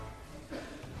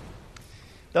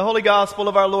The Holy Gospel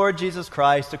of our Lord Jesus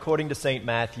Christ according to St.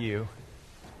 Matthew.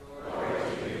 Glory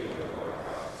to you, Lord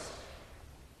Christ.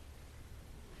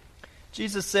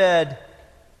 Jesus said,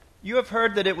 "You have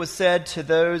heard that it was said to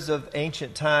those of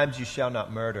ancient times, 'You shall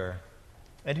not murder,'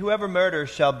 and whoever murders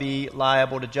shall be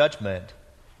liable to judgment.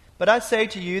 But I say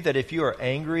to you that if you are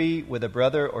angry with a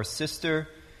brother or sister,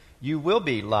 you will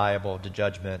be liable to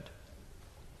judgment.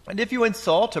 And if you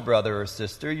insult a brother or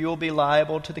sister, you will be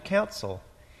liable to the council.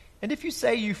 And if you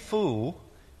say 'you fool,'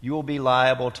 you will be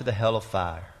liable to the hell of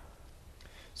fire.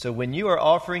 So when you are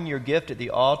offering your gift at the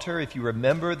altar, if you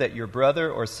remember that your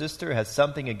brother or sister has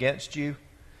something against you,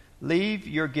 leave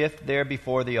your gift there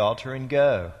before the altar and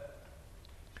go.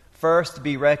 First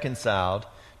be reconciled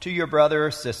to your brother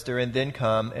or sister, and then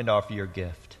come and offer your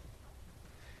gift.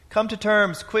 Come to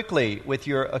terms quickly with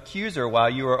your accuser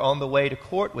while you are on the way to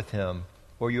court with him,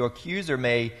 or your accuser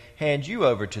may hand you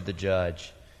over to the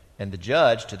judge, and the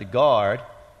judge to the guard,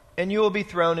 and you will be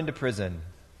thrown into prison.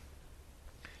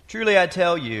 Truly I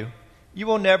tell you, you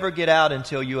will never get out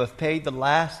until you have paid the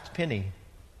last penny.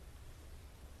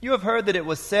 You have heard that it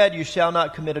was said, 'You shall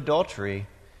not commit adultery.'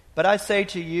 But I say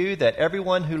to you that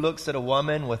everyone who looks at a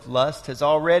woman with lust has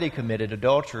already committed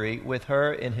adultery with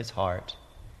her in his heart.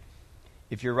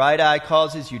 If your right eye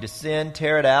causes you to sin,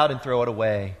 tear it out and throw it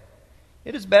away.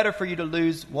 It is better for you to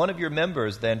lose one of your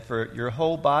members than for your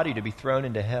whole body to be thrown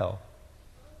into hell.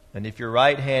 And if your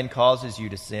right hand causes you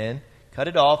to sin, cut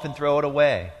it off and throw it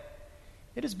away.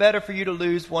 It is better for you to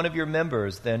lose one of your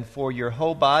members than for your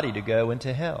whole body to go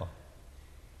into hell.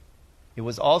 It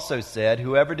was also said,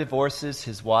 'Whoever divorces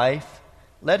his wife,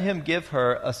 let him give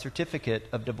her a certificate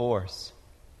of divorce.'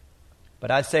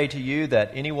 But I say to you that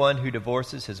anyone who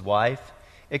divorces his wife,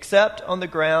 except on the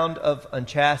ground of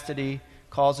unchastity,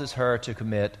 causes her to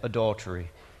commit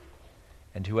adultery.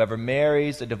 And whoever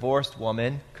marries a divorced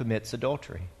woman commits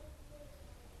adultery.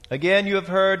 Again, you have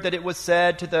heard that it was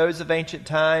said to those of ancient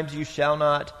times, 'You shall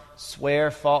not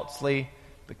swear falsely,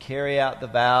 but carry out the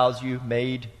vows you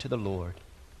made to the Lord.'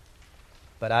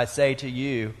 But I say to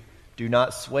you, do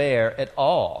not swear at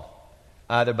all,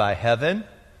 either by heaven,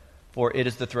 for it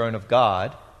is the throne of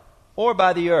God, or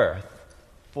by the earth,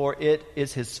 for it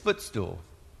is his footstool,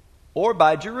 or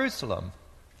by Jerusalem,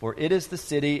 for it is the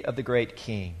city of the great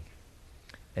King.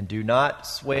 And do not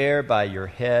swear by your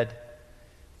head,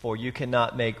 for you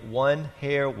cannot make one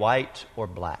hair white or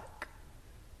black.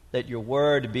 Let your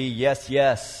word be yes,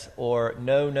 yes, or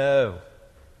no, no.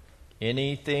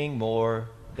 Anything more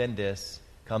than this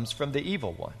comes from the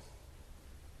evil one."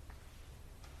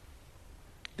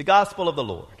 The Gospel of the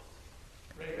Lord.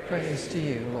 Praise to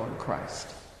you, Lord Christ.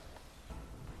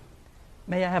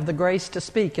 May I have the grace to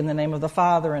speak in the name of the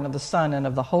Father, and of the Son, and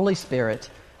of the Holy Spirit.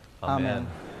 Amen.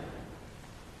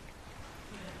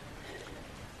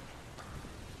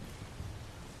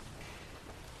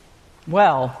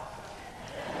 Well,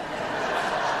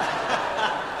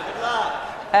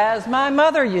 as my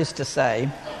mother used to say,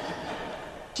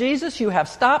 Jesus, you have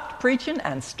stopped preaching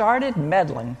and started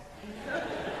meddling.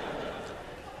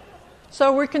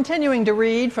 So we're continuing to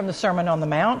read from the Sermon on the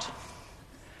Mount.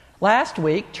 Last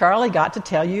week, Charlie got to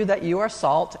tell you that you are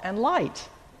salt and light.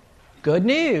 Good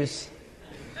news.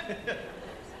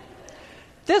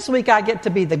 This week I get to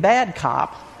be the bad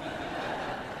cop,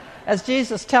 as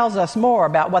Jesus tells us more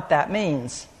about what that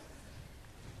means.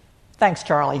 Thanks,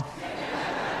 Charlie.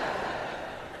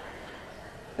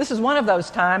 This is one of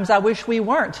those times I wish we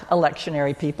weren't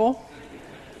electionary people.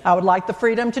 I would like the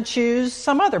freedom to choose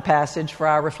some other passage for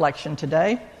our reflection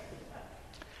today.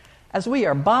 As we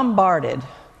are bombarded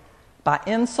by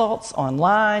insults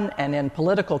online and in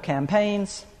political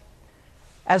campaigns,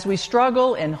 as we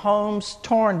struggle in homes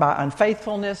torn by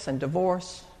unfaithfulness and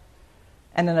divorce,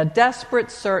 and in a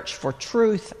desperate search for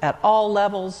truth at all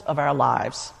levels of our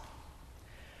lives,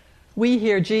 we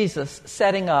hear Jesus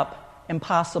setting up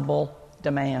impossible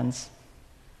demands.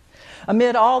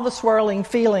 Amid all the swirling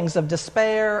feelings of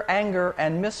despair, anger,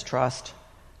 and mistrust,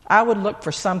 I would look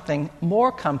for something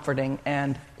more comforting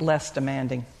and less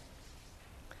demanding.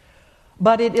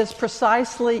 But it is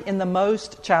precisely in the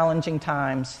most challenging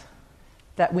times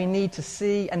that we need to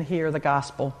see and hear the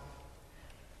gospel.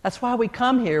 That's why we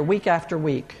come here week after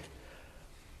week.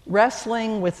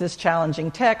 Wrestling with this challenging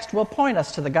text will point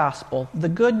us to the gospel, the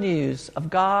good news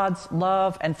of God's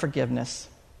love and forgiveness.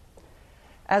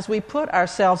 As we put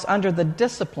ourselves under the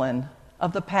discipline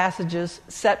of the passages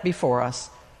set before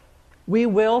us, we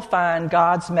will find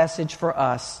God's message for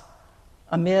us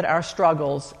amid our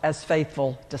struggles as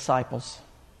faithful disciples.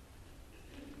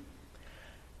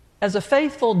 As a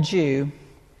faithful Jew,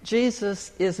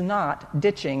 Jesus is not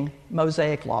ditching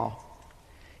Mosaic law.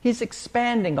 He's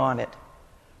expanding on it,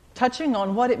 touching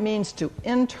on what it means to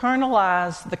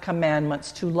internalize the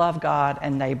commandments to love God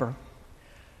and neighbor,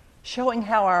 showing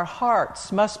how our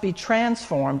hearts must be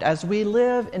transformed as we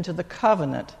live into the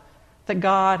covenant that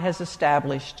God has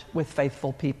established with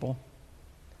faithful people.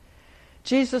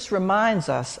 Jesus reminds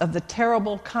us of the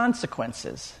terrible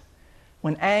consequences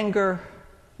when anger,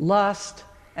 lust,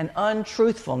 and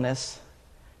untruthfulness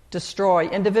destroy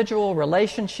individual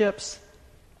relationships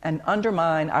and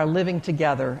undermine our living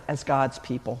together as God's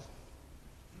people.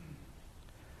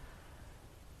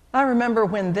 I remember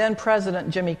when then-President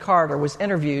Jimmy Carter was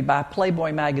interviewed by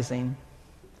Playboy magazine.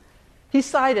 He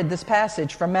cited this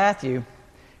passage from Matthew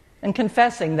and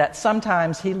confessing that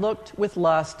sometimes he looked with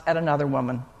lust at another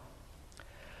woman.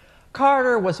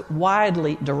 Carter was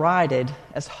widely derided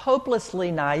as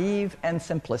hopelessly naive and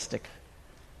simplistic.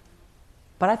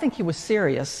 But I think he was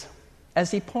serious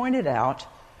as he pointed out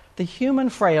the human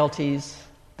frailties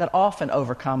that often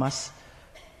overcome us,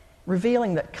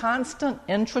 revealing that constant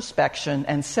introspection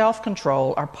and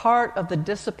self-control are part of the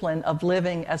discipline of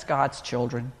living as God's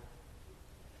children.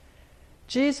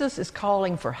 Jesus is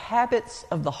calling for habits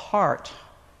of the heart,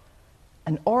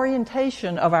 an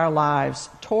orientation of our lives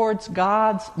towards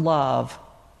God's love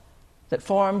that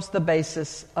forms the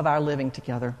basis of our living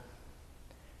together.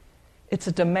 It's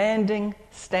a demanding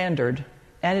standard,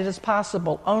 and it is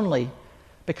possible only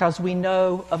because we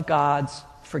know of God's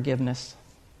forgiveness.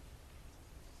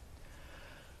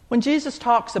 When Jesus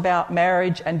talks about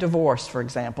marriage and divorce, for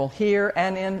example, here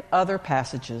and in other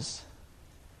passages,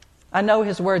 I know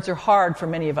his words are hard for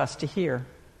many of us to hear.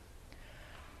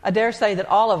 I dare say that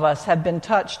all of us have been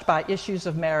touched by issues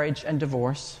of marriage and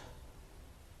divorce.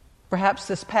 Perhaps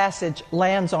this passage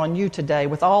lands on you today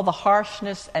with all the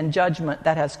harshness and judgment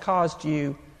that has caused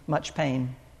you much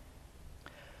pain.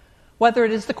 Whether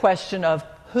it is the question of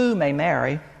who may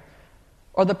marry,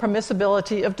 or the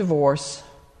permissibility of divorce,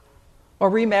 or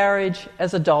remarriage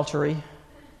as adultery,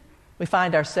 we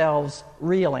find ourselves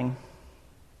reeling.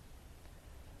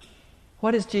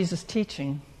 What is Jesus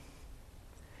teaching?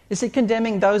 Is he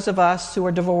condemning those of us who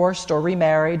are divorced or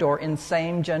remarried or in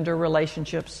same-gender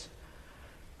relationships?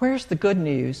 Where's the good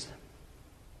news?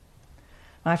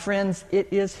 My friends,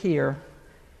 it is here,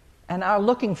 and our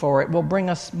looking for it will bring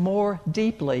us more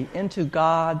deeply into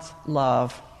God's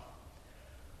love.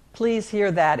 Please hear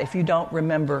that if you don't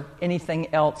remember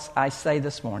anything else I say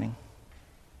this morning.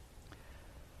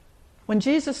 When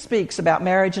Jesus speaks about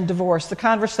marriage and divorce, the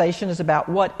conversation is about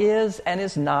what is and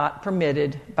is not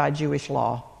permitted by Jewish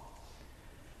law.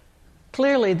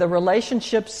 Clearly, the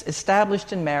relationships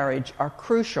established in marriage are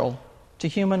crucial to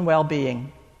human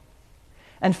well-being,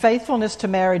 and faithfulness to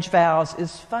marriage vows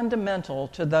is fundamental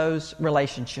to those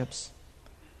relationships.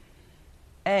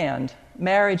 And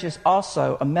marriage is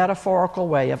also a metaphorical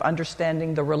way of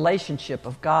understanding the relationship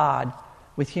of God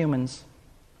with humans.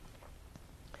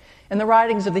 In the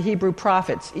writings of the Hebrew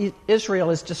prophets, Israel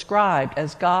is described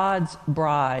as God's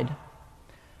bride.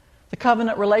 The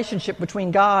covenant relationship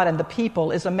between God and the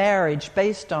people is a marriage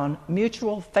based on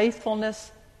mutual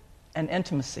faithfulness and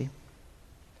intimacy.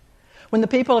 When the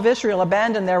people of Israel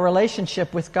abandoned their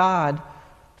relationship with God,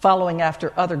 following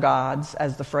after other gods,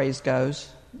 as the phrase goes,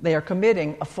 they are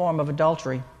committing a form of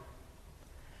adultery.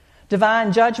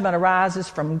 Divine judgment arises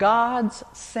from God's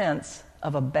sense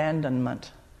of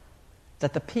abandonment,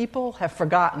 that the people have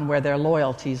forgotten where their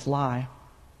loyalties lie.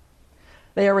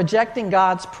 They are rejecting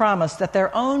God's promise that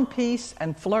their own peace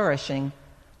and flourishing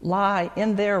lie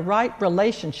in their right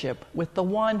relationship with the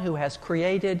one who has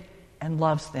created and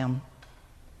loves them.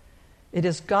 It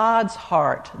is God's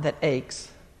heart that aches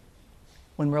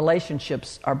when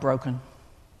relationships are broken.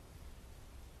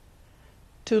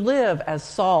 To live as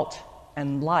salt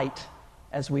and light,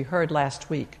 as we heard last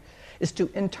week, is to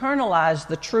internalize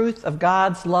the truth of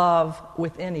God's love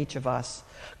within each of us,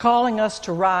 calling us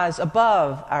to rise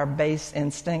above our base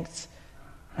instincts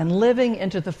and living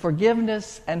into the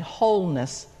forgiveness and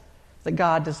wholeness that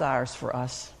God desires for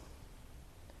us.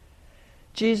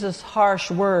 Jesus'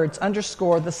 harsh words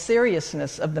underscore the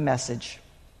seriousness of the message.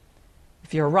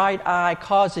 If your right eye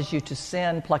causes you to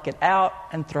sin, pluck it out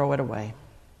and throw it away.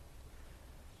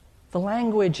 The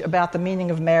language about the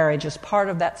meaning of marriage is part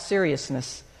of that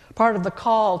seriousness, part of the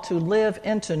call to live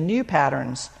into new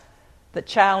patterns that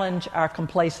challenge our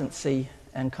complacency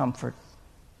and comfort.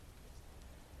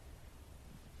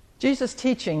 Jesus'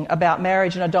 teaching about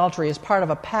marriage and adultery is part of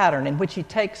a pattern in which he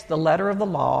takes the letter of the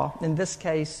law, in this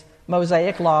case,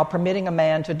 Mosaic law permitting a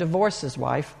man to divorce his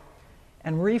wife,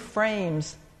 and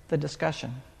reframes the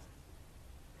discussion.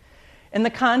 In the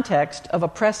context of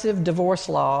oppressive divorce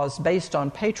laws based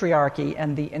on patriarchy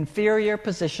and the inferior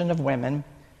position of women,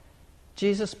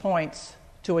 Jesus points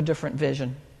to a different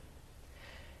vision.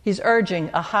 He's urging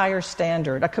a higher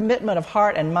standard, a commitment of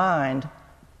heart and mind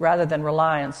rather than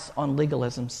reliance on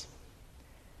legalisms.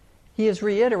 He is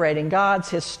reiterating God's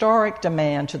historic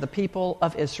demand to the people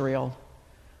of Israel,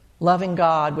 loving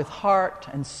God with heart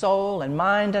and soul and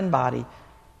mind and body,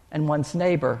 and one's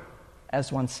neighbor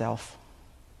as oneself.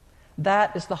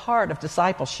 That is the heart of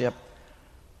discipleship,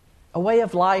 a way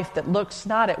of life that looks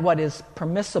not at what is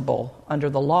permissible under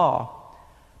the law,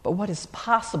 but what is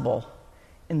possible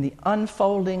in the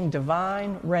unfolding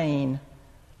divine reign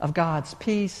of God's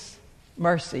peace,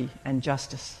 mercy, and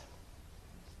justice.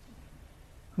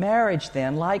 Marriage,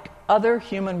 then, like other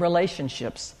human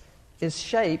relationships, is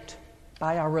shaped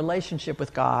by our relationship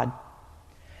with God.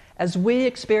 As we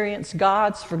experience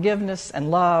God's forgiveness and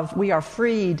love, we are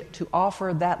freed to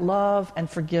offer that love and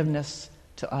forgiveness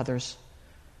to others.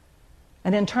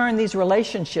 And in turn, these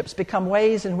relationships become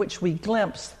ways in which we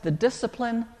glimpse the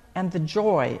discipline and the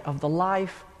joy of the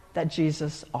life that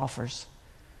Jesus offers.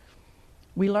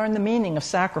 We learn the meaning of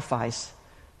sacrifice,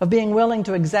 of being willing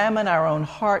to examine our own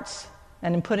hearts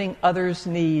and in putting others'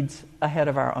 needs ahead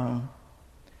of our own.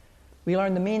 We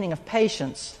learn the meaning of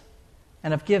patience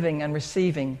and of giving and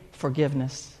receiving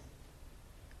forgiveness.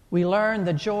 We learn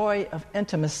the joy of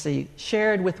intimacy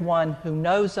shared with one who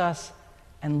knows us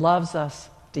and loves us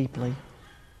deeply.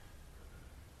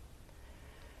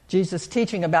 Jesus'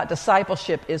 teaching about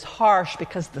discipleship is harsh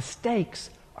because the stakes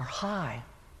are high.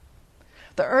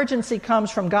 The urgency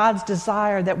comes from God's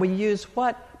desire that we use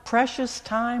what precious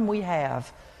time we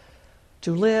have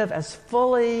to live as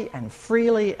fully and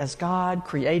freely as God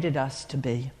created us to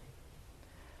be.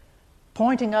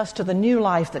 Pointing us to the new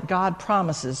life that God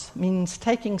promises means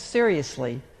taking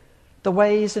seriously the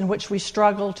ways in which we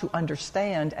struggle to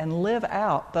understand and live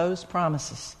out those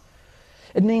promises.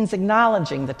 It means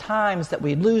acknowledging the times that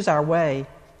we lose our way,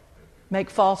 make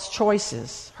false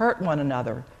choices, hurt one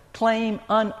another, claim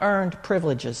unearned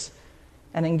privileges,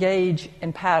 and engage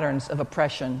in patterns of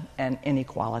oppression and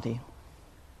inequality.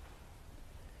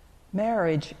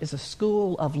 Marriage is a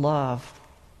school of love.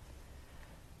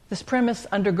 This premise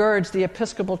undergirds the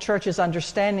Episcopal Church's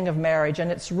understanding of marriage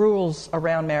and its rules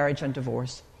around marriage and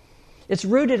divorce. It's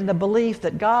rooted in the belief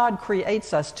that God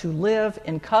creates us to live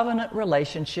in covenant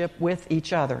relationship with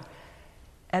each other.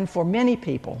 And for many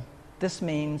people, this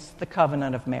means the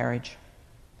covenant of marriage.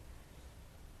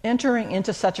 Entering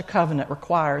into such a covenant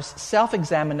requires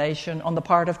self-examination on the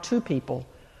part of two people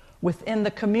within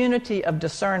the community of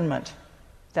discernment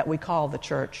that we call the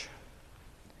church.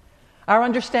 Our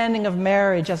understanding of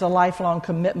marriage as a lifelong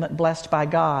commitment blessed by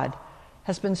God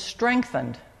has been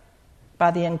strengthened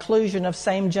by the inclusion of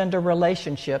same-gender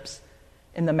relationships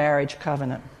in the marriage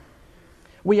covenant.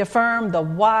 We affirm the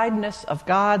wideness of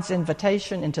God's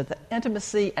invitation into the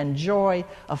intimacy and joy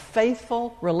of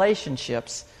faithful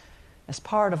relationships as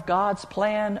part of God's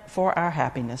plan for our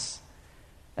happiness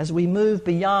as we move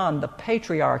beyond the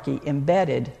patriarchy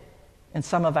embedded in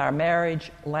some of our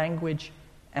marriage language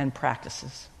and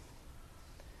practices.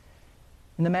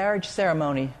 In the marriage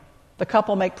ceremony, the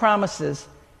couple make promises,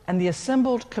 and the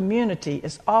assembled community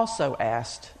is also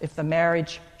asked if the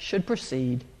marriage should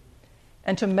proceed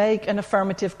and to make an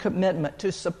affirmative commitment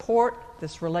to support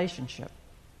this relationship.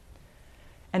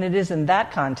 And it is in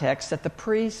that context that the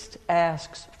priest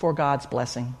asks for God's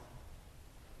blessing.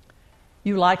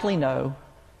 You likely know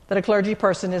that a clergy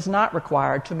person is not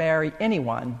required to marry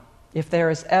anyone if there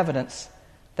is evidence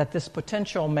that this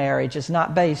potential marriage is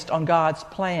not based on God's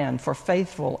plan for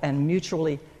faithful and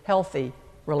mutually healthy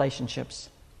relationships.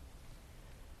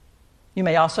 You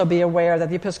may also be aware that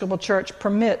the Episcopal Church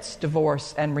permits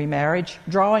divorce and remarriage,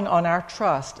 drawing on our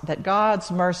trust that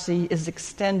God's mercy is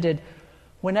extended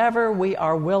whenever we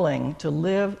are willing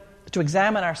to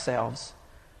examine ourselves,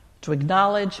 to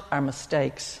acknowledge our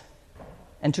mistakes,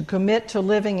 and to commit to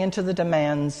living into the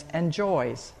demands and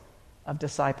joys of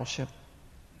discipleship.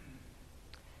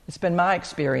 It's been my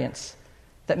experience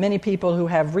that many people who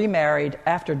have remarried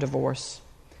after divorce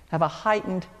have a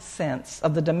heightened sense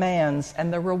of the demands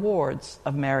and the rewards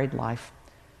of married life,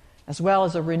 as well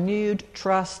as a renewed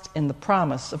trust in the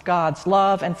promise of God's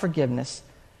love and forgiveness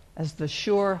as the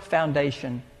sure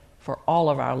foundation for all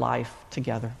of our life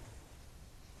together.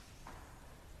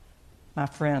 My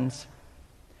friends,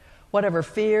 whatever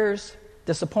fears,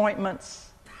 disappointments,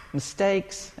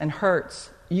 mistakes, and hurts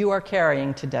you are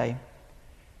carrying today,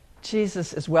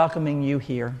 Jesus is welcoming you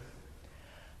here.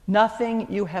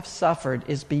 Nothing you have suffered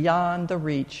is beyond the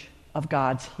reach of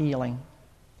God's healing.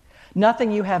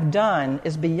 Nothing you have done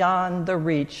is beyond the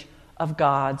reach of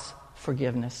God's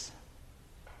forgiveness.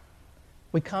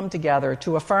 We come together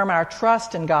to affirm our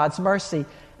trust in God's mercy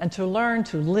and to learn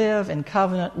to live in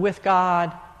covenant with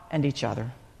God and each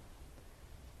other.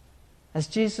 As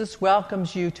Jesus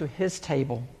welcomes you to his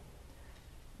table,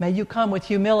 may you come with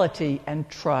humility and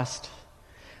trust.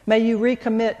 May you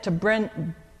recommit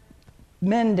to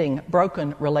mending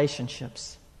broken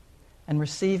relationships and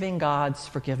receiving God's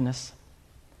forgiveness.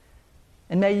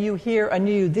 And may you hear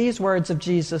anew these words of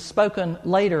Jesus spoken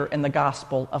later in the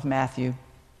Gospel of Matthew.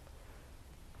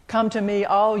 Come to me,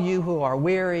 all you who are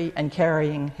weary and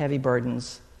carrying heavy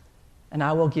burdens, and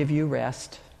I will give you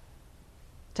rest.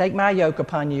 Take my yoke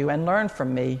upon you and learn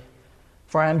from me,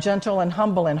 for I am gentle and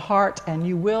humble in heart, and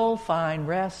you will find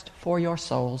rest for your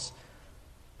souls.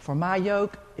 For my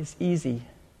yoke is easy,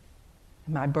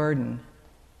 and my burden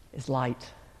is light.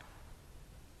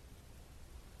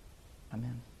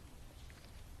 Amen.